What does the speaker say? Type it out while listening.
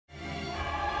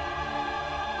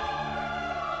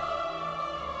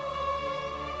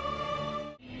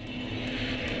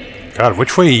God,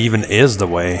 which way even is the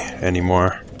way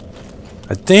anymore?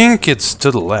 I think it's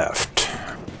to the left.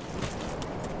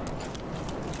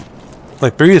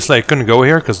 Like previously I couldn't go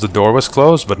here because the door was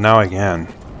closed, but now I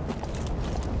can.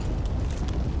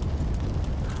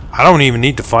 I don't even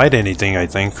need to fight anything, I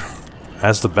think.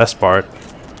 That's the best part.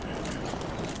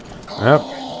 Yep.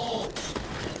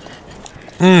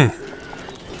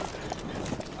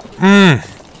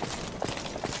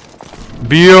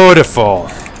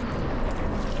 Beautiful.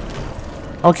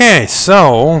 Okay,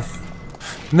 so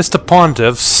Mr.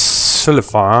 Pontiff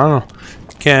Sulyvahn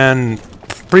can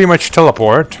pretty much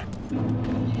teleport.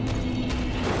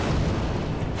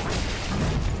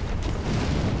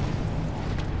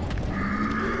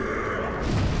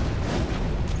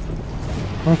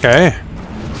 Okay.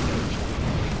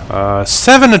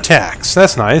 7 attacks.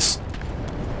 That's nice.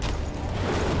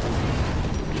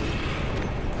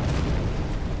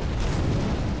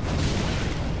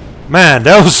 Man,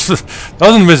 those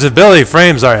invisibility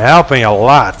frames are helping a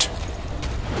lot.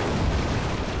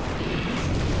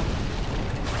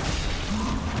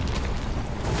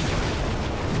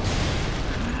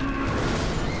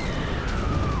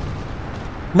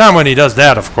 Not when he does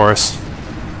that, of course.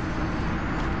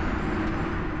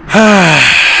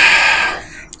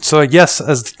 So I guess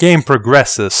as the game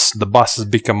progresses, the bosses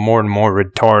become more and more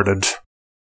retarded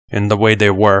in the way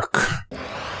they work.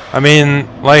 I mean,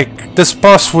 like, this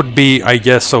boss would be, I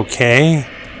guess, okay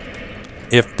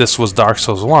if this was Dark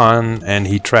Souls 1 and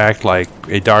he tracked like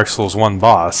a Dark Souls 1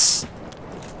 boss.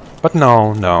 But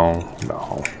no,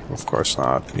 of course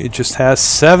not. It just has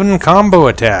 7 combo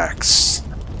attacks.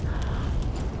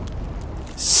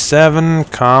 7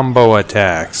 combo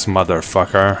attacks,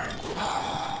 motherfucker.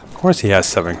 Of course he has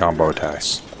 7 combo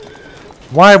attacks.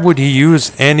 Why would he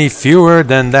use any fewer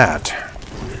than that?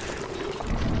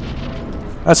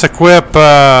 Let's equip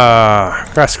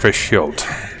Grass Crash Shield.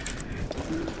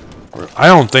 I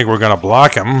don't think we're gonna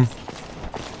block him.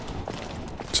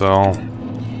 So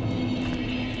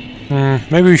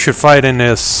maybe we should fight in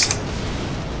this.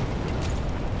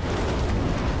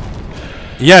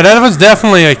 Yeah, that was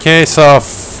definitely a case of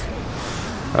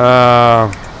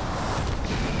I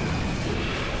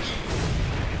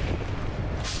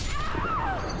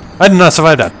did not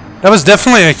survive that. That was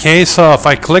definitely a case of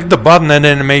I clicked the button and the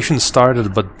animation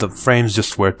started, but the frames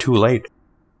just were too late.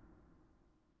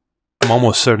 I'm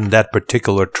almost certain that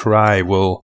particular try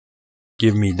will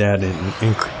give me that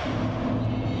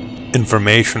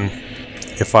information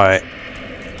if I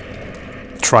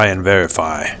try and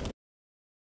verify.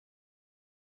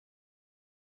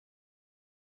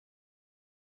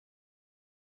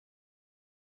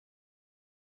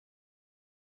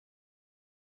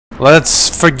 Let's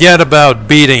forget about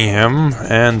beating him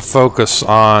and focus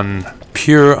on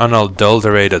pure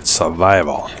unadulterated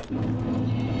survival.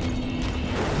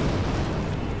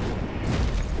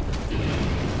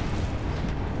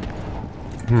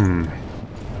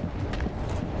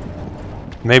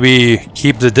 Maybe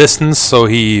keep the distance so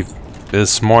he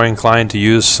is more inclined to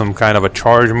use some kind of a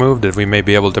charge move that we may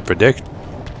be able to predict.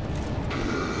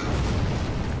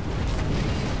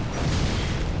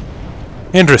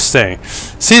 Interesting.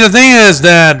 See, the thing is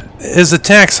that his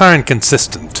attacks aren't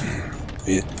consistent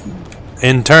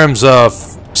in terms of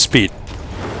speed.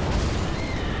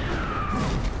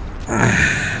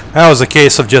 That was a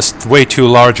case of just way too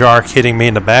large arc hitting me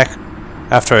in the back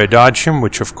after I dodged him,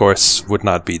 which of course would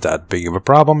not be that big of a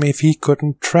problem if he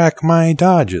couldn't track my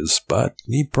dodges, but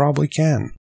he probably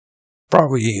can.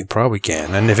 Probably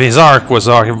can. And if his arc was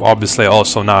obviously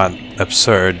also not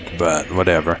absurd, but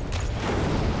whatever.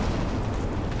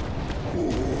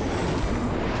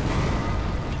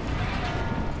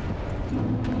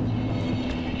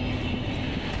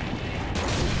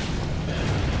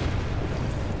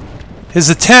 His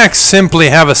attacks simply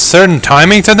have a certain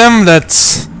timing to them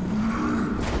that's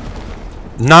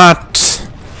not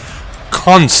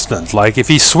constant. Like if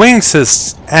he swings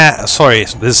his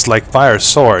this like fire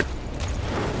sword,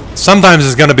 sometimes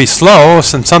it's gonna be slow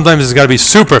and sometimes it's gonna be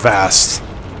super fast.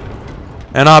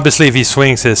 And obviously if he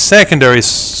swings his secondary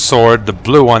sword, the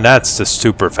blue one, that's just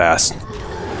super fast.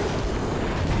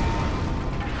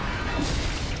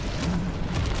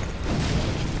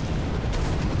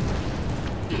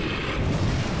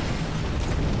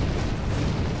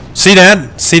 See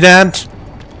that? See that?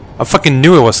 I fucking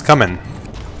knew it was coming.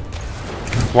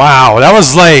 Wow, that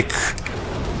was like...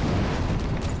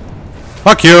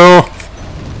 Fuck you!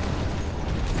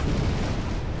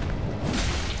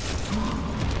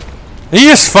 Did he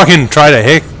just fucking try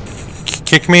to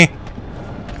kick me?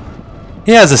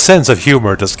 He has a sense of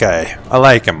humor, this guy. I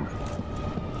like him.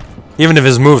 Even if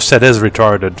his moveset is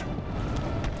retarded.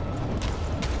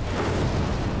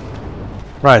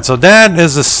 Right, so that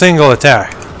is a single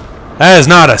attack. That is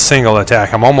not a single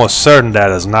attack. I'm almost certain that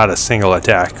is not a single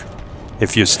attack.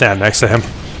 If you stand next to him.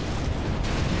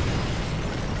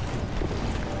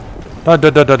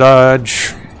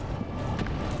 Dodge.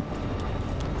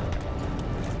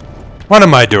 What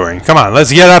am I doing? Come on,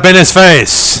 let's get up in his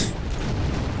face!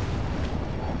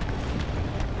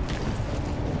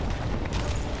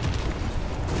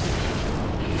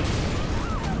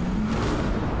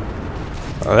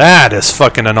 That is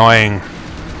fucking annoying.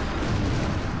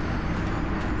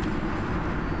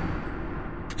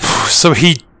 So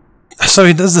he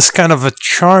does this kind of a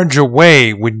charge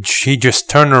away, which he just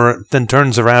then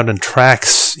turns around and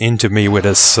tracks into me with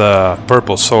his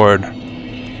purple sword.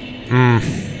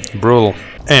 Brutal.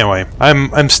 Anyway,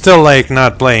 I'm still like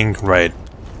not playing right.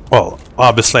 Well,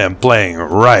 obviously I'm playing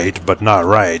right, but not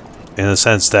right in the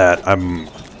sense that I'm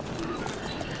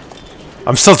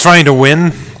still trying to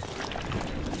win.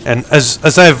 And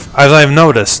as I've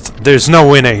noticed, there's no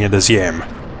winning in this game.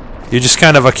 You just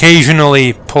kind of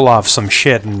occasionally pull off some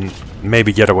shit and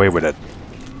maybe get away with it.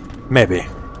 Maybe.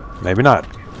 Maybe not.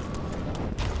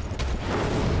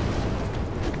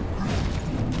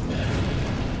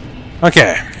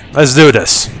 Okay, let's do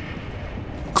this.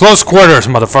 Close quarters,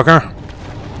 motherfucker.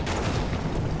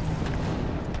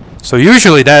 So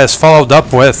usually that is followed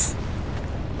up with...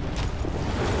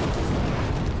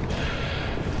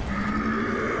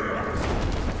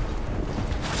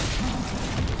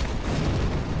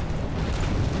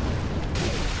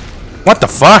 What the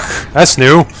fuck? That's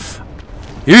new.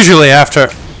 Usually after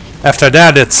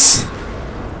that it's...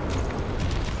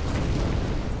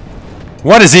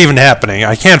 What is even happening?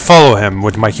 I can't follow him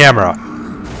with my camera.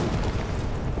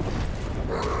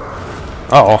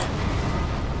 Uh-oh.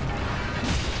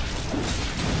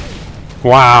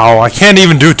 Wow, I can't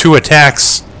even do 2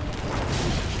 attacks.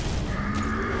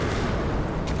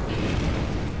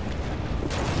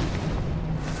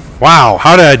 Wow,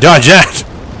 how did I dodge that?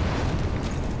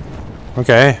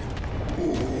 Okay.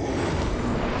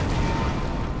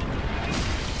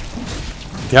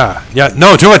 Yeah,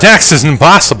 no, 2 attacks is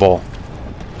impossible.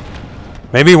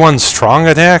 Maybe 1 strong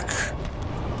attack?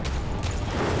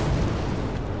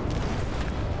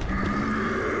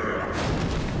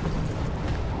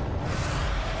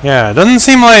 Yeah, it doesn't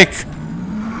seem like...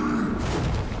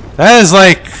 That is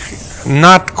like...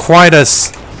 not quite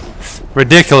as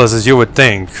ridiculous as you would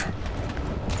think.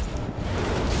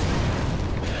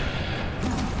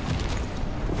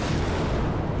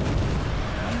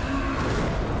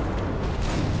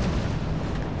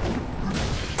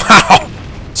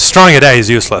 Strong attack is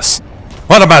useless.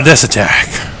 What about this attack?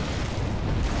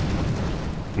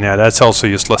 Yeah, that's also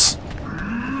useless.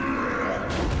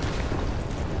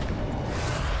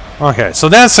 Okay, so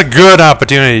that's a good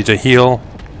opportunity to heal.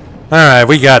 Alright,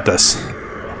 we got this.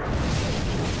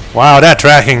 Wow, that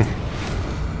tracking.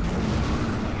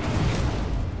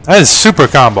 That is super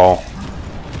combo.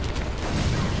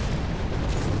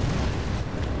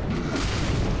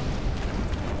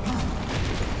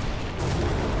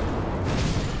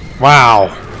 Wow.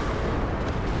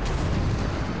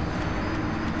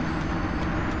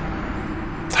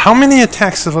 How many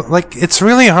attacks of, like, it's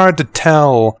really hard to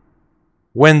tell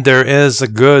when there is a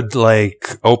good,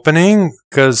 like, opening,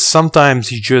 because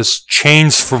sometimes you just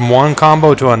change from one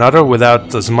combo to another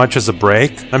without as much as a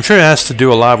break. I'm sure it has to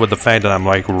do a lot with the fact that I'm,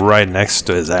 like, right next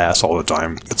to his ass all the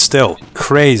time. But still,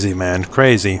 crazy, man,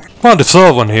 crazy. Pontiff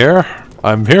Sulyvahn here.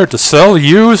 I'm here to sell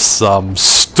you some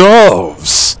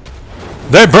stoves.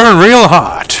 They burn real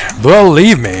hot,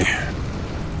 believe me.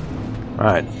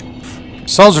 Alright.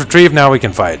 Souls retrieved, now we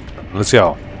can fight. Let's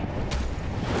go.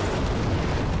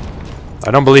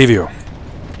 I don't believe you.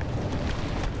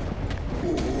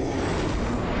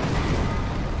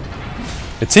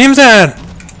 It seems that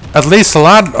at least a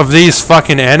lot of these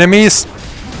fucking enemies,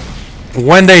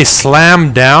 when they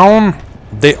slam down,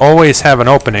 they always have an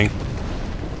opening.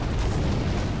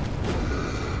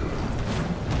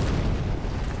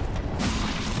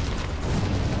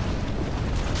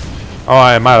 Oh,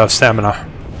 I'm out of stamina.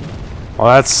 Well,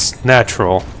 that's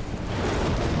natural.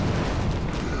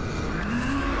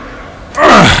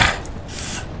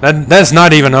 That's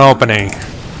not even an opening.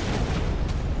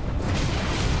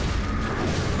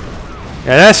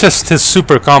 Yeah, that's just his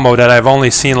super combo that I've only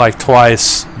seen like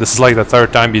twice. This is like the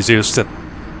 3rd time he's used it.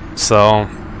 So,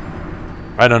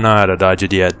 I don't know how to dodge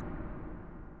it yet.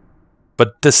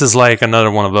 But this is like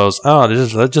another one of those, oh,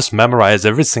 let's just memorize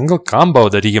every single combo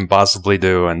that he can possibly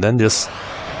do, and then just,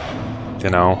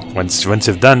 you know, once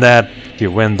you've done that,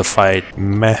 you win the fight.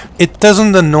 Meh. It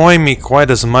doesn't annoy me quite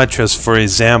as much as, for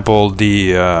example,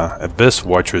 the Abyss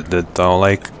Watcher did, though.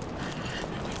 Like,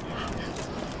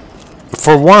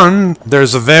 for one,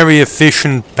 there's a very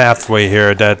efficient pathway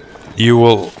here that you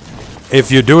will,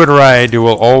 if you do it right, you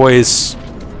will always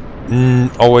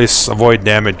avoid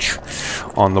damage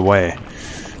on the way.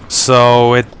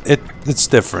 So it's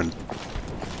different.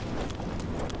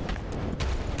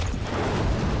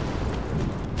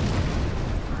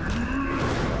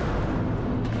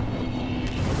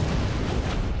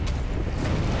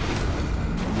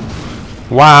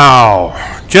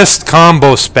 Wow, just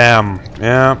combo spam,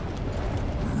 yeah.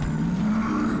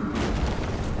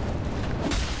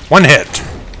 One hit.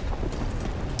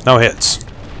 No hits.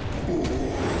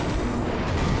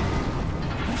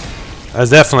 That's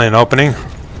definitely an opening.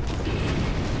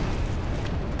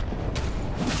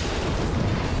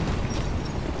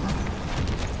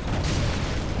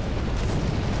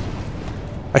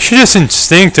 I should just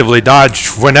instinctively dodge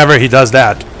whenever he does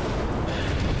that.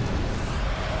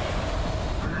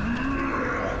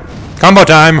 Combo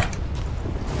time!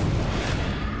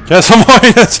 Just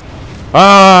avoid it!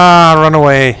 Ah, run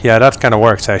away. Yeah, that kind of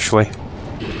works, actually.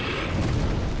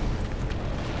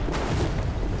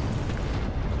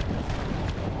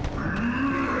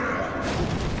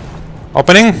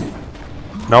 Opening?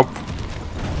 Nope.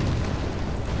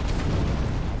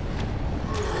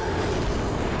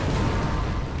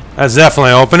 That's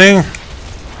definitely opening.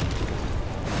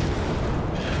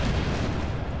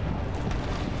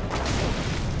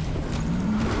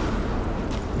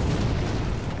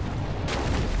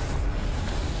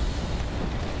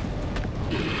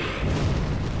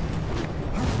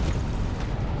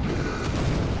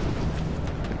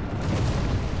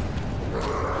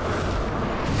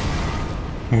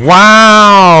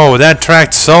 Wow, that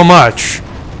tracked so much.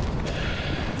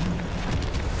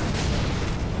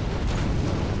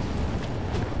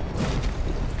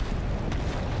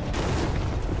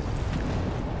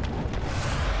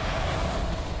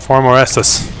 Four more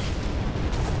Estus.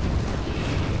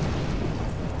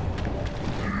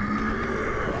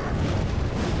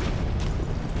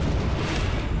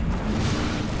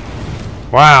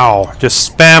 Wow,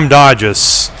 just spam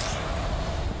dodges.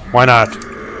 Why not?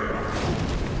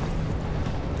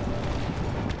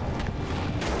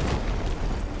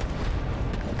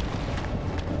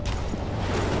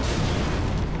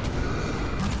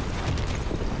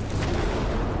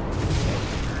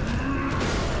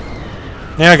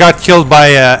 Yeah, I got killed by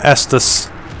Estus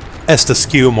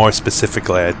Q more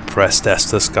specifically. I pressed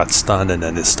Estus, got stunned, and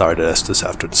then it started Estus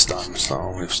after the stun,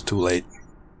 so it was too late.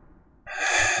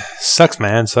 Sucks,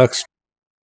 man, sucks.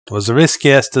 It was a risky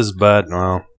Estus, but,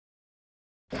 well...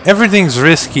 Everything's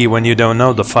risky when you don't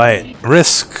know the fight.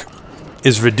 Risk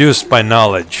is reduced by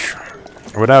knowledge.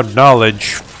 Without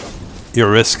knowledge, your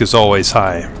risk is always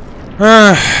high.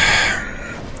 I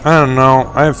don't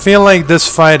know. I feel like this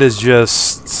fight is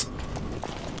just...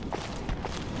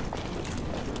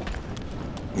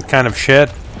 kind of shit.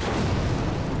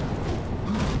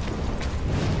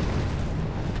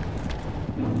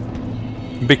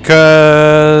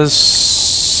 Because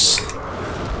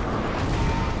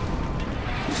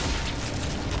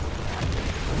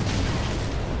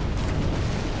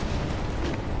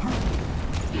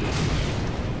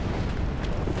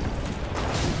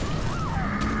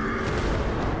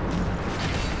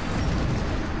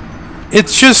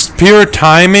it's just pure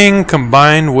timing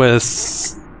combined with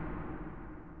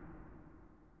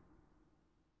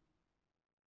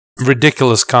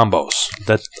ridiculous combos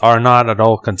that are not at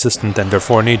all consistent and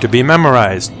therefore need to be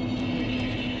memorized.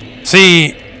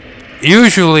 See,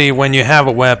 usually when you have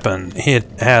a weapon, it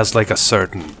has like a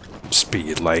certain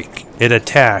speed, like it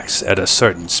attacks at a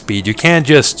certain speed. You can't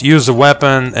just use a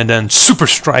weapon and then super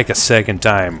strike a second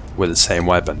time with the same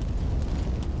weapon.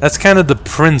 That's kind of the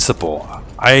principle.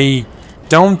 I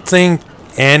don't think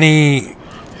any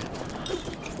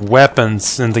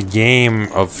weapons in the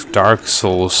game of Dark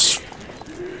Souls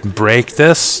break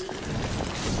this.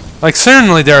 Like,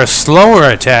 certainly there are slower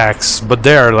attacks, but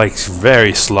they are like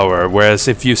very slower, whereas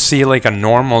if you see like a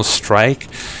normal strike,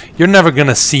 you're never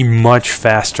gonna see much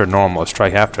faster normal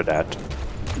strike after that.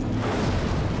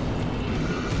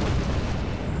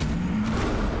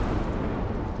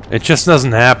 It just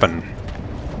doesn't happen.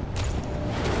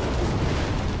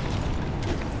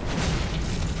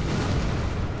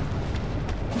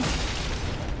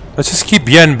 Let's just keep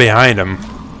getting behind him.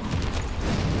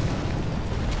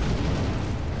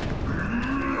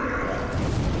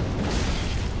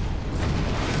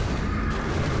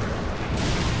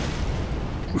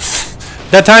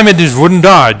 That time it just wouldn't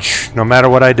dodge, no matter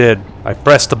what I did. I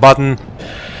pressed the button.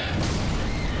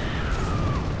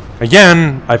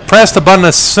 Again, I pressed the button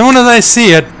as soon as I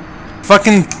see it.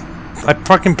 I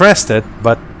fucking pressed it,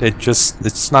 but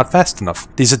it's not fast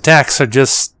enough. These attacks are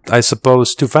just, I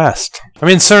suppose, too fast. I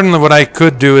mean, certainly what I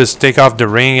could do is take off the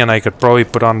ring and I could probably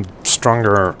put on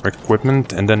stronger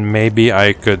equipment and then maybe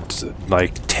I could,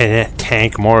 like,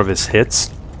 tank more of his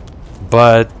hits.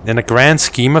 But in the grand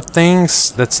scheme of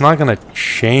things, that's not gonna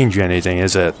change anything,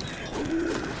 is it?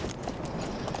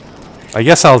 I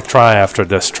guess I'll try after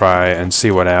this try and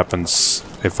see what happens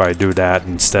if I do that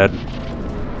instead.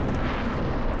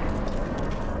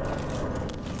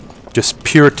 Just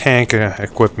pure tank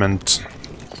equipment.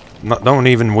 Don't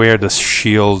even wear this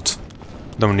shield.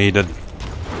 Don't need it.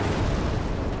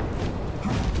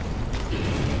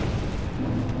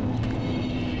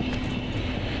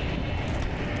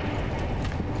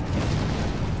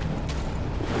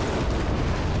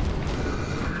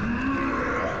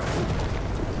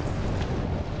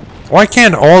 Why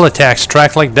can't all attacks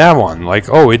track like that one? Like,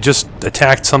 oh, it just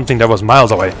attacked something that was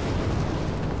miles away.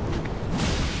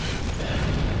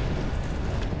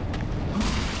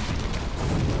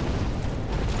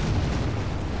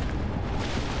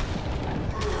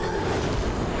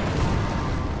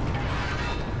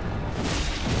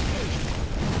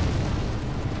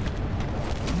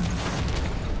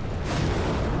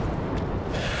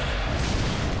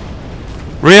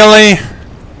 Really?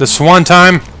 This one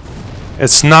time?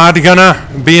 It's not gonna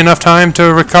be enough time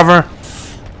to recover?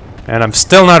 And I'm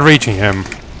still not reaching him.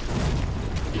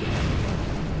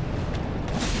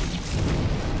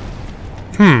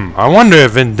 I wonder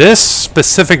if in this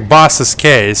specific boss's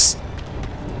case...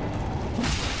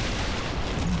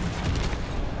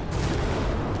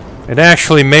 it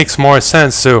actually makes more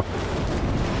sense to...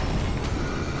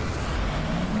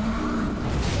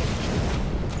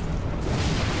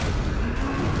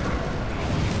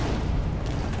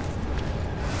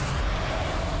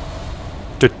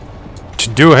 to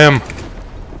do him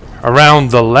around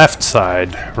the left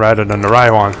side rather than the right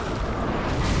one.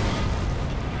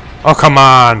 Oh, come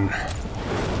on!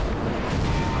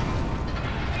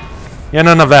 Yeah,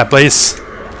 none of that, please.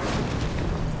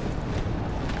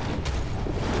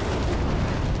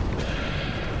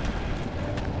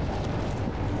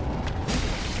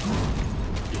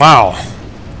 Wow.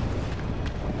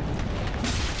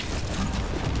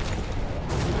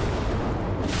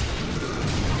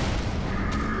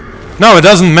 No, it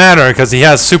doesn't matter, because he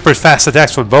has super fast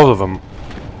attacks with both of them.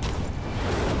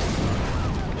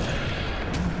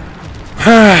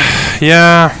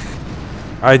 Yeah,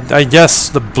 I guess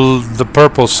the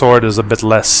purple sword is a bit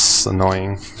less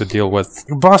annoying to deal with.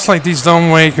 Boss like these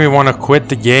don't make me want to quit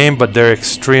the game, but they're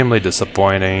extremely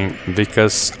disappointing,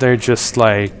 because they're just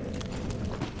like,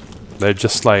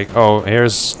 oh,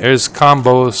 here's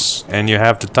combos, and you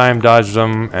have to time dodge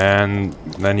them, and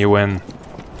then you win.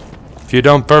 If you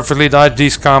don't perfectly dodge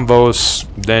these combos,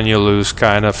 then you lose,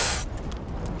 kind of.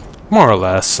 More or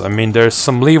less. I mean, there's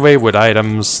some leeway with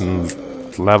items and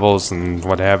levels and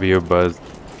what have you, but...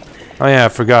 oh yeah, I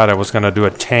forgot I was gonna do a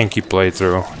tanky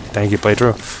playthrough.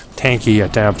 Tanky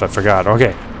attempt, I forgot.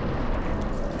 Okay.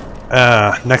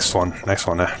 Next one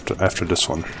after this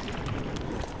one.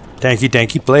 Tanky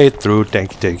playthrough,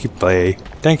 tanky play.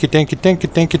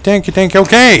 Tanky,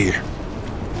 okay!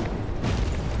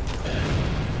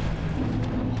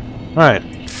 Alright,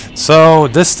 so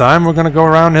this time we're gonna go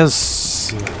around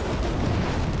his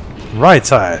right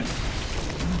side.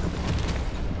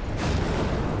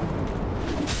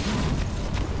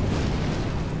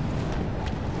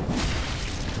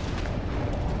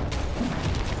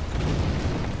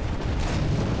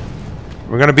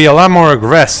 We're gonna be a lot more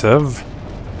aggressive.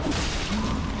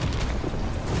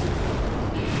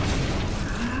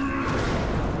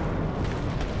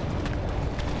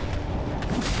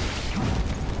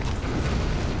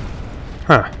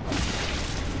 Huh.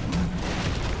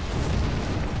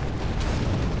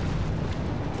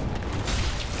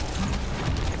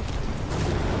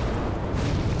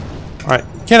 Alright,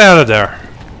 get out of there.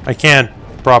 I can't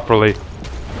properly.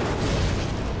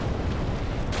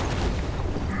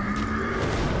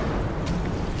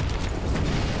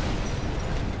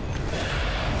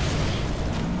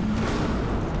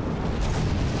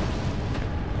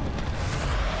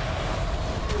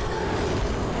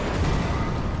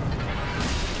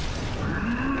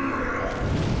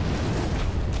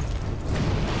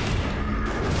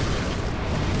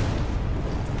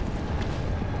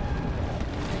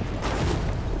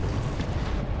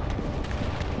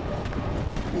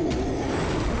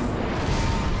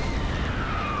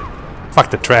 Fuck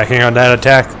the tracking on that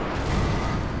attack.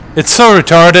 It's so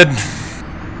retarded.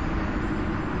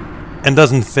 And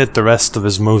doesn't fit the rest of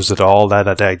his moves at all. That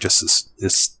attack just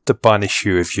is to punish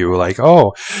you if you like,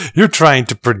 oh, you're trying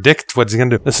to predict what he's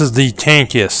gonna do. This is the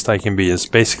tankiest I can be. It's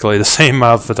basically the same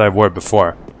outfit I wore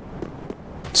before.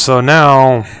 So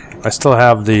now, I still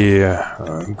have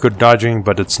the good dodging,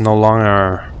 but it's no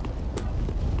longer,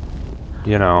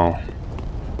 you know,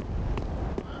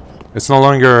 it's no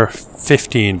longer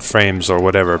 15 frames or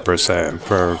whatever per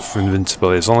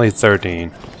invincibility. It's only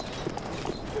 13.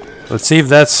 Let's see if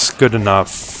that's good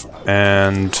enough.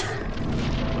 And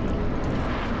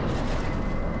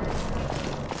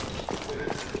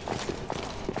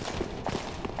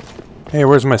hey,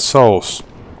 where's my souls?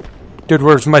 Dude,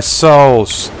 where's my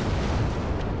souls?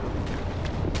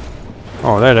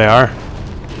 Oh, there they are.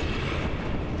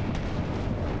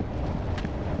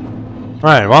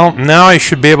 Right, well, now I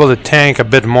should be able to tank a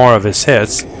bit more of his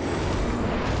hits.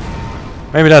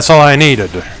 Maybe that's all I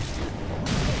needed.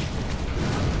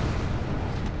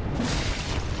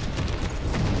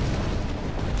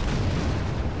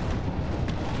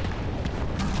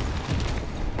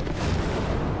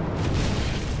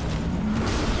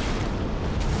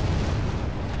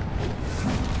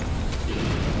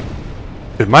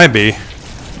 It might be.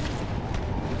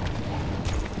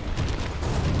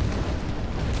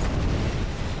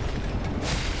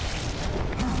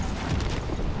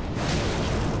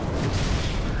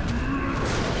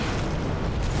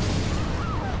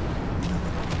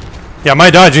 Yeah,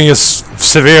 my dodging is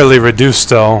severely reduced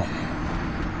though.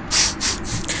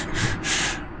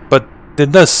 But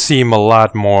it does seem a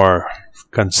lot more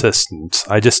consistent.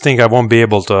 I just think I won't be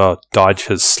able to dodge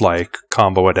his, like,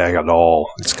 combo attack at all.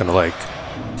 It's gonna, like,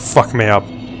 fuck me up.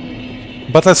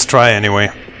 But let's try anyway.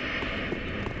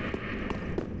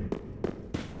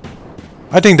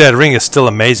 I think that ring is still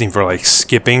amazing for, like,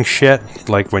 skipping shit.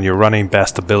 Like when you're running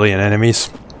past a billion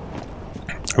enemies.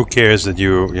 Who cares that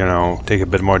you know, take a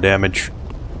bit more damage?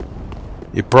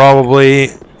 You probably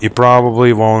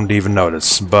won't even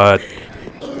notice, but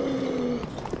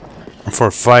for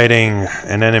fighting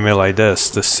an enemy like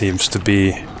this seems to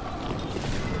be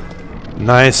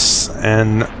nice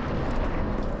and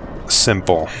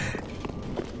simple.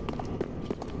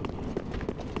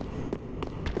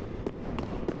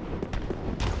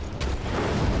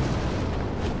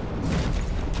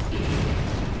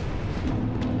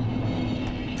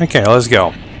 Okay, let's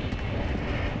go.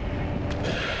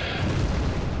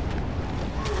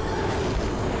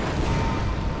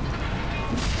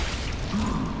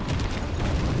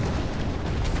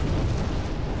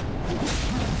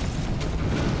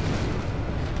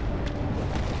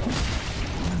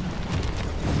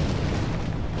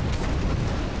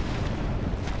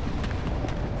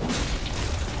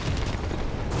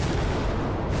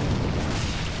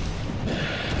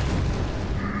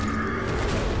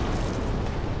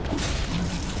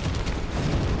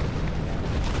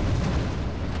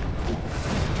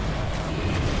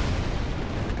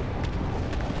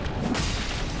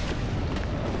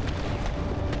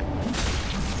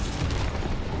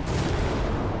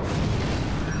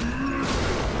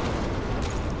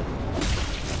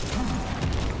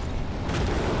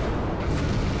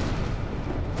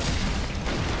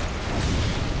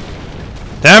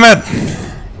 Damn it!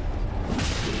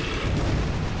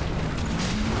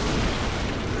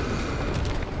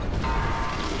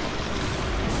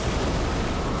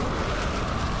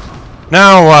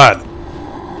 Now what?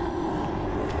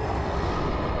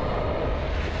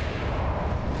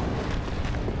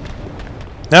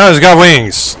 Now he's got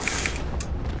wings.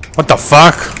 What the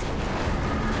fuck?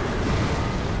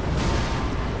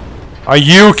 Are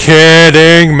you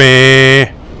kidding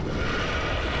me?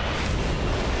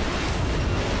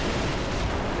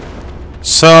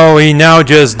 So he now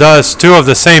just does two of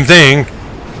the same thing.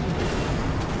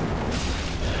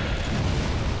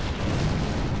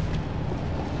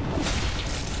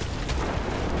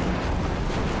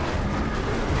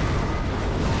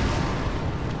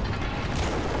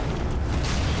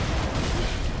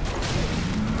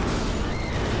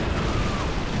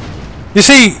 You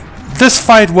see, this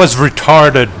fight was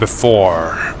retarded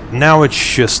before. Now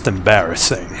it's just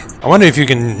embarrassing. I wonder if you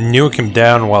can nuke him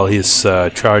down while he's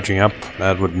charging up.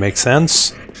 That would make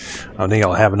sense. I don't think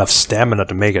I'll have enough stamina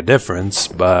to make a difference,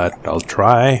 but I'll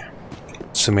try.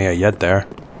 Assuming I get there.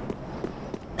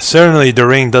 Certainly the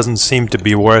ring doesn't seem to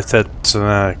be worth it,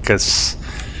 because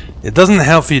it doesn't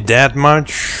help you that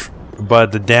much,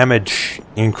 but the damage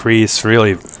increase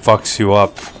really fucks you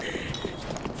up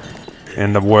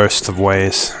in the worst of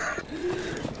ways.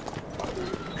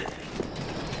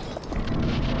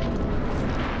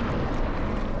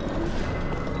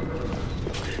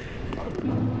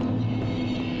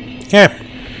 Okay.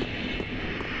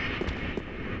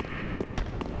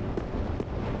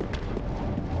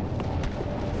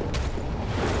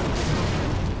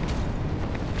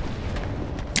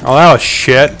 Oh, that was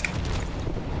shit.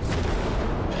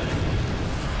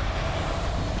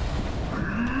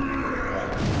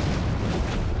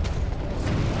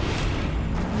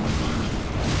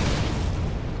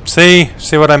 See?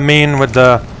 See what I mean with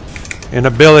the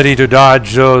inability to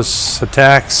dodge those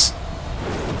attacks?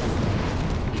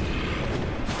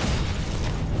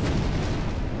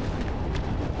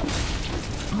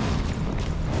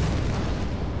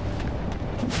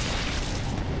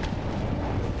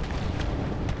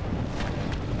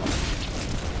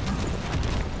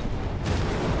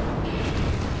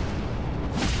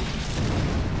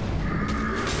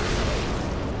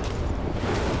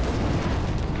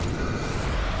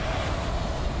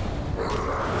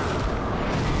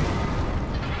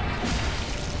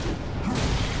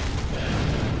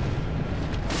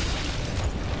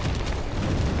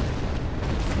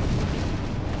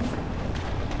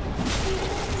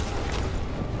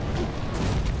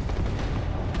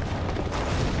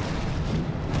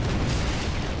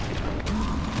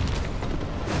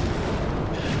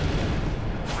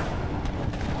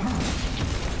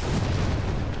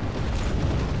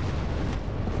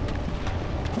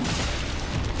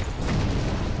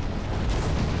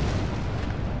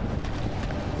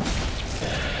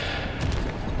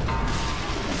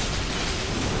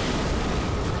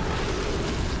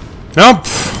 Nope.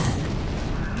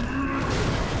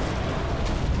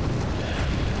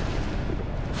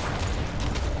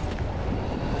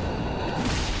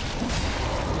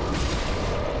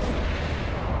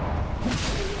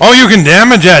 Oh, you can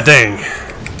damage that thing.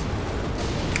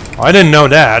 I didn't know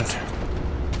that.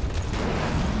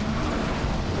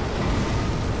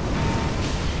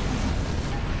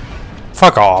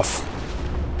 Fuck off.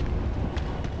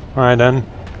 Alright then.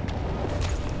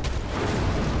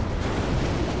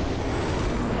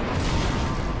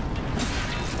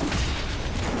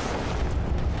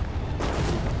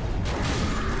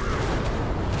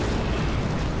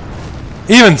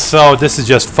 Even so, this is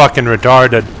just fucking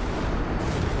retarded.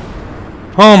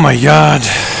 Oh my god.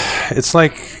 It's so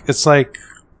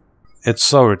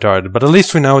retarded. But at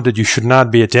least we know that you should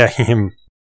not be attacking him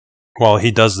while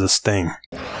he does this thing.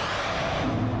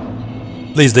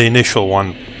 At least the initial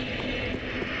one.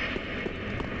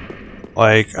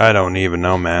 Like, I don't even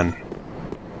know, man.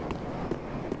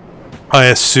 I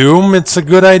assume it's a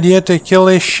good idea to kill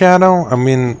a shadow. I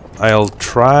mean, I'll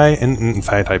try. In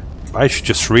fact, I should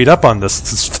just read up on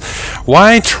this.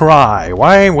 Why try?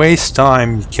 Why waste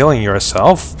time killing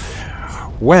yourself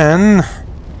when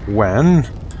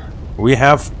we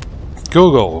have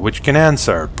Google, which can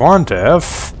answer?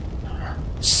 Pontiff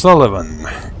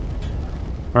Sulyvahn.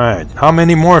 Right, how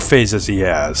many more phases he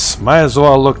has? Might as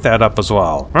well look that up as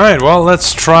well. Right, well,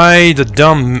 let's try the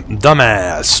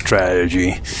dumbass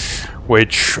strategy,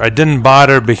 which I didn't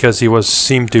bother because he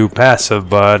seemed too passive,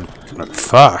 but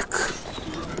fuck.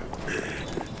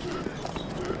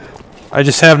 I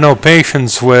just have no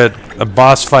patience with a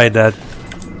boss fight that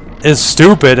is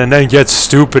stupid and then gets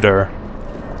stupider.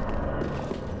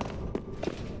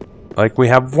 Like, we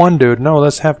have one dude. No,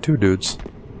 let's have two dudes.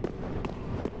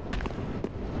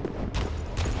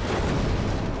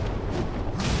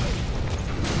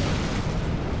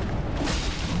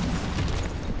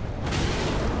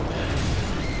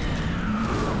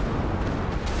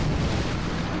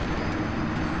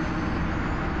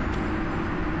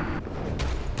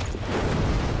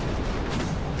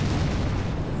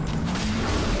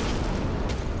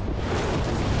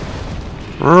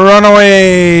 Run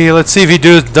away! Let's see if he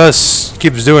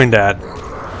keeps doing that.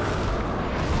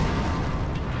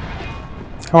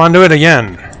 Come on, do it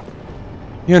again.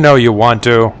 You know you want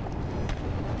to.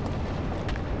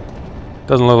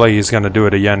 Doesn't look like he's gonna do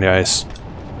it again, guys.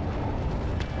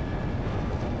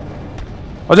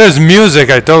 Oh, there's music!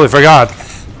 I totally forgot.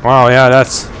 Wow, yeah,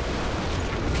 that's...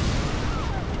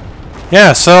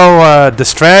 Yeah, so the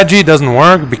strategy doesn't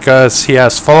work because he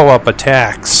has follow-up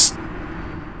attacks.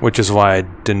 Which is why I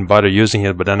didn't bother using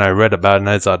it, but then I read about it and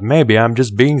I thought, maybe I'm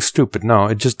just being stupid. No,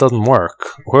 it just doesn't work.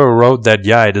 Whoever wrote that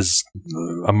guide is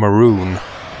a maroon.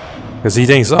 Because he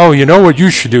thinks, oh, you know what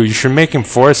you should do? You should make him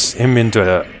force him into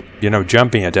a,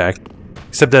 jumping attack.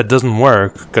 Except that doesn't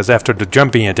work, because after the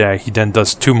jumping attack, he then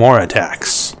does 2 more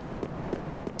attacks.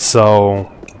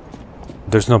 So,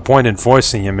 there's no point in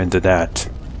forcing him into that.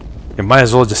 You might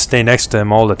as well just stay next to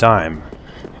him all the time.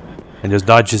 And just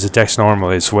dodge his attacks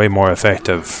normally, it's way more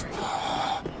effective.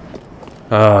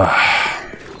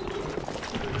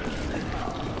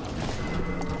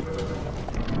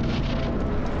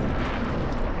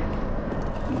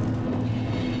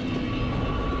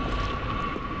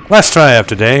 Last try of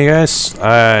today, guys.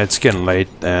 It's getting late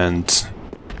and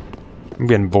I'm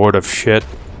getting bored of shit.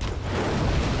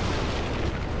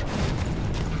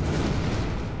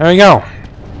 There we go.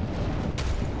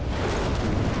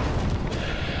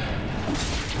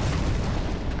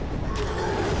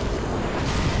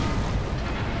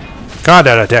 God,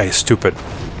 that attack is stupid.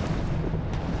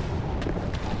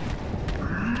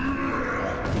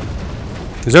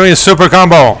 He's doing a super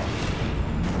combo.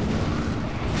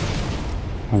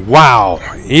 Wow,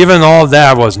 even all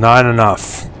that was not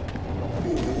enough.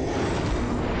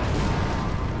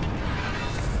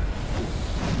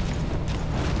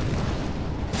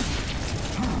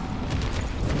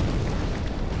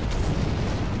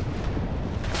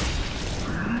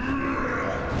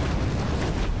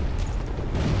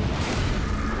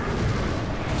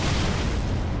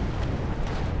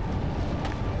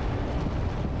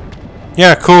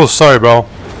 Yeah, cool, sorry bro.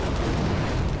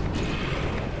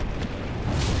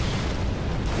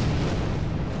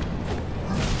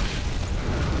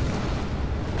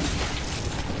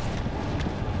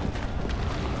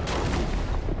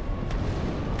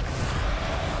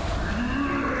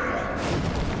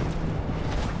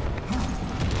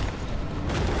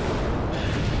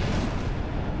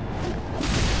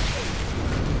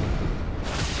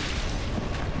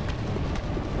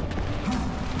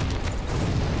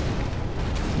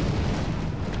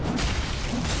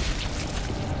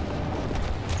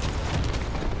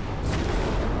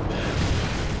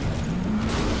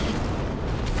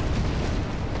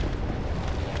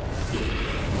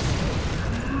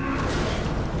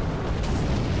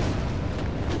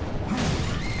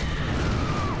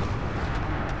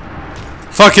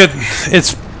 Fuck it,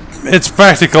 it's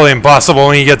practically impossible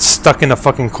when he gets stuck in the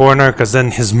fucking corner, because then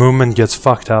his movement gets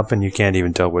fucked up and you can't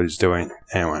even tell what he's doing.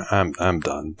 Anyway, I'm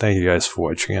done. Thank you guys for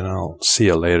watching and I'll see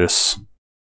you later.